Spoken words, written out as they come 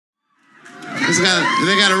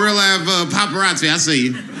They got a real live paparazzi. I see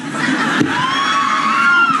you.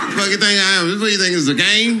 What you think I am? What do you think is a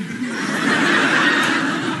game?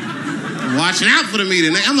 Watching out for the media.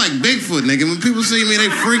 I'm like Bigfoot, nigga. When people see me, they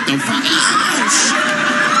freak the fuck out.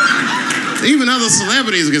 Even other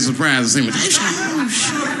celebrities get surprised to see me.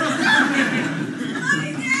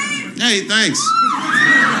 Hey, thanks.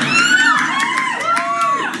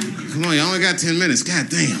 Come on, you only got 10 minutes. God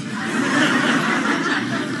damn.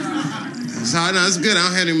 So, no, it's good. I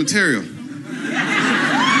don't have any material.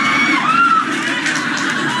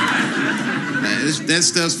 That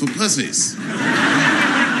stuff's for pussies.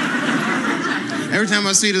 Every time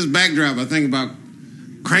I see this backdrop, I think about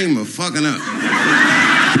Kramer fucking up.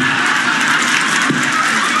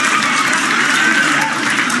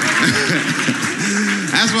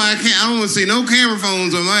 That's why I don't want to see no camera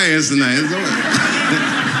phones on my ass tonight.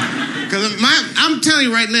 Because I'm telling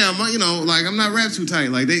you right now, I'm not wrapped too tight.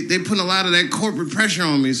 Like, they putting a lot of that corporate pressure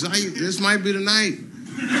on me. So this might be the night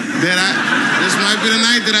that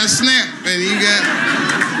I snap, and you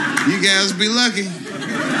guys be lucky.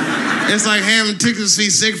 It's like having tickets to see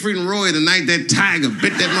Siegfried and Roy the night that tiger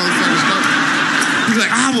bit that motherfucker's stomach. He's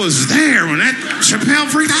like, I was there when that Chappelle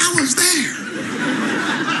freaked. I was there.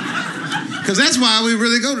 Because that's why we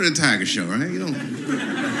really go to the tiger show, right? You don't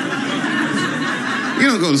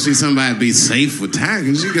go to see somebody be safe with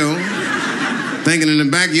tigers. You go thinking in the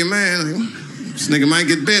back of your mind, like, this nigga might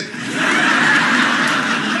get bit.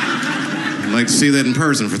 I'd like to see that in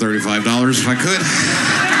person for $35 if I could.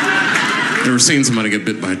 Never seen somebody get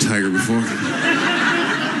bit by a tiger before.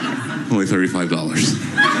 Only $35.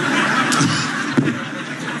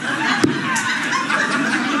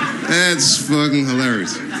 That's fucking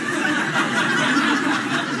hilarious.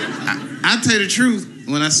 I'll tell you the truth.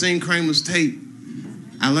 When I seen Kramer's tape,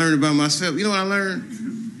 I learned about myself. You know what I learned?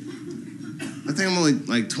 I think I'm only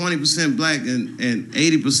like 20% black and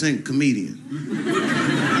 80% comedian.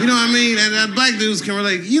 You know what I mean? And black dudes can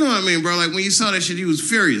relate. You know what I mean, bro? Like, when you saw that shit, you was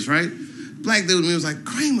furious, right? Black dude me was like,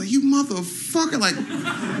 Kramer, you motherfucker. Like,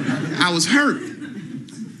 I was hurt.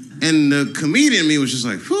 And the comedian me was just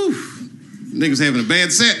like, whew, niggas having a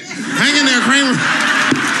bad set. Hang in there, Kramer.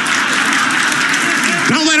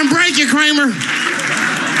 Don't let him break you, Kramer.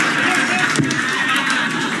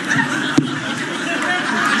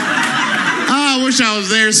 Oh, I wish I was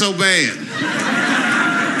there so bad.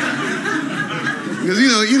 Because, you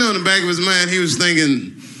know, in the back of his mind, he was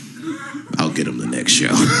thinking, I'll get him the next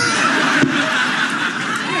show.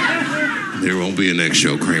 There won't be a next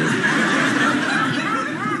show, Kramer.